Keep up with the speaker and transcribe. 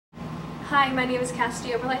Hi, my name is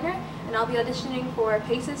Cassidy Oberleitner, and I'll be auditioning for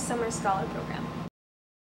PACE's Summer Scholar Program.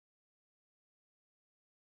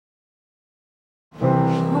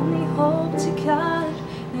 Only hope to God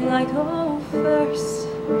that I go first.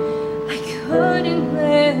 I couldn't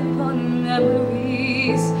live on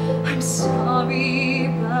memories. I'm sorry,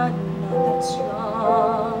 but not that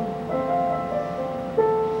strong.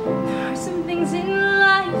 There are some things in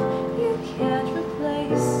life you can't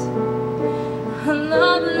replace. A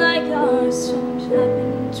love like ours don't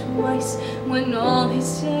happen twice. When all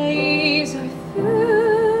these days are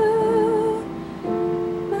through,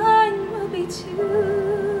 mine will be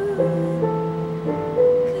too.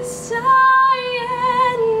 'Cause I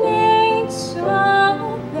ain't so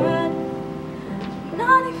bad.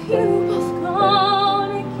 Not if you both go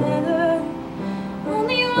together.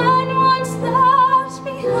 Only when one's left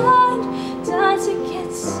behind does it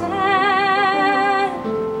get sad.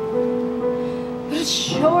 But it's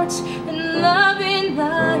short and loving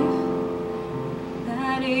life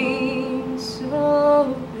that ain't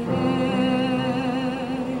so bad.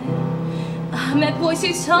 I met boys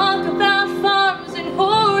who talk about farms and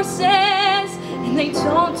horses, and they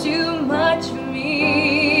don't do much for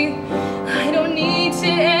me. I don't need to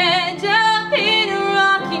end up in a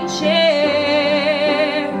rocking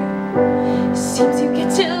chair. Seems you get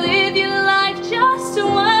to live your life just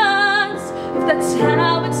once, if that's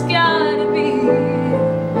how it's gotta be.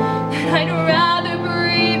 And I'd rather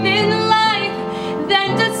breathe in life than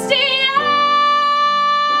to see it.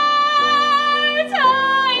 I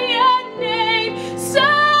ain't so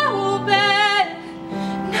bad.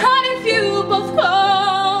 Not if you both go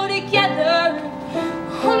together.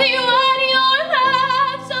 Only when you're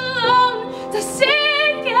left alone does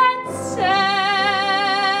it get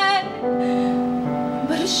sad.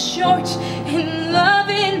 But a short and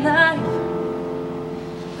loving life.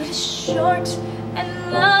 But a short and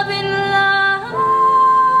loving life.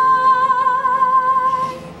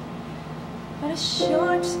 But a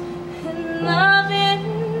short and loving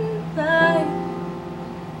life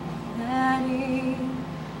that ain't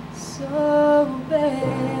so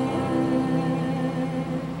bad.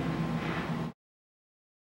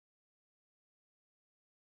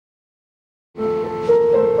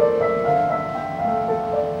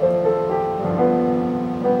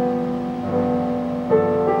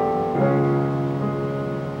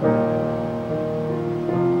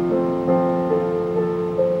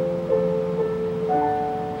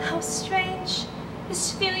 How strange,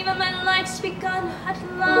 this feeling that my life's begun at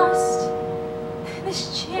last. This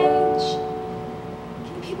change.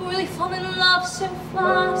 Can people really fall in love so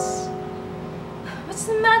fast? What's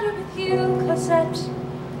the matter with you, Cosette?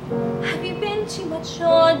 Have you been too much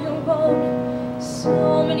on your own?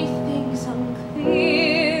 So many things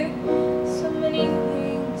unclear, so many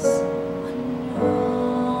things unknown.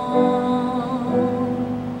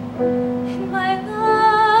 In my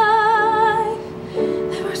life,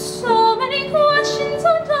 there are so many questions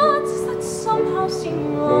and answers that somehow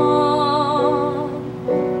seem wrong.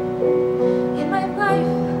 In my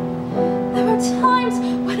life, there are times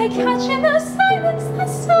when I catch in the silence the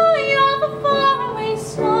story of a faraway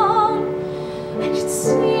song, and it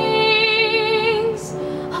sings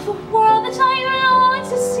of a world that I long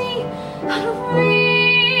to see out of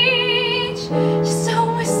reach, just a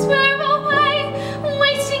whisper away,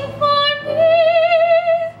 waiting for me.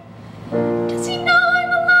 Does he know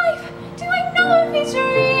I'm alive? Do I know if he's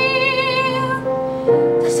real?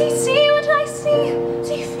 Does he see what I see? Does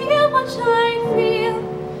he feel what I feel?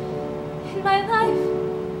 In my life,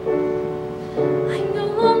 I'm no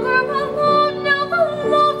longer alone. Now the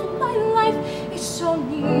love in my life is so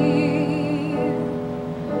near.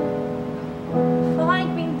 Find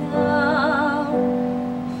me now,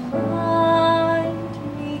 find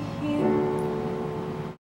me here.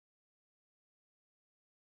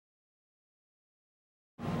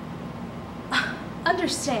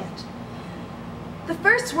 Understand. The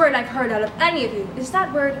first word I've heard out of any of you is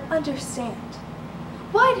that word, understand.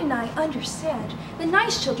 Why didn't I understand that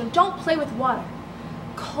nice children don't play with water?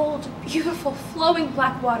 Cold, beautiful, flowing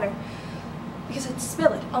black water. Because I'd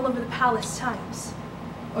spill it all over the palace times.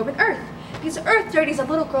 Or with earth, because earth dirties a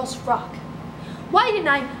little girl's frock. Why didn't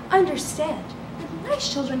I understand that nice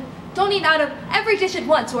children don't eat out of every dish at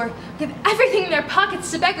once, or give everything in their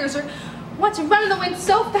pockets to beggars, or want to run in the wind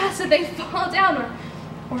so fast that they fall down,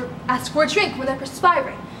 or ask for a drink when they're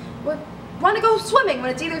perspiring, or want to go swimming when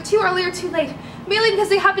it's either too early or too late, merely because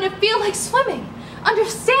they happen to feel like swimming.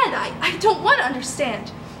 Understand. I don't want to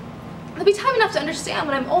understand. There'll be time enough to understand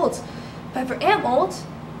when I'm old, if I ever am old,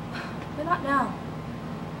 but not now.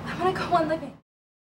 I want to go on living.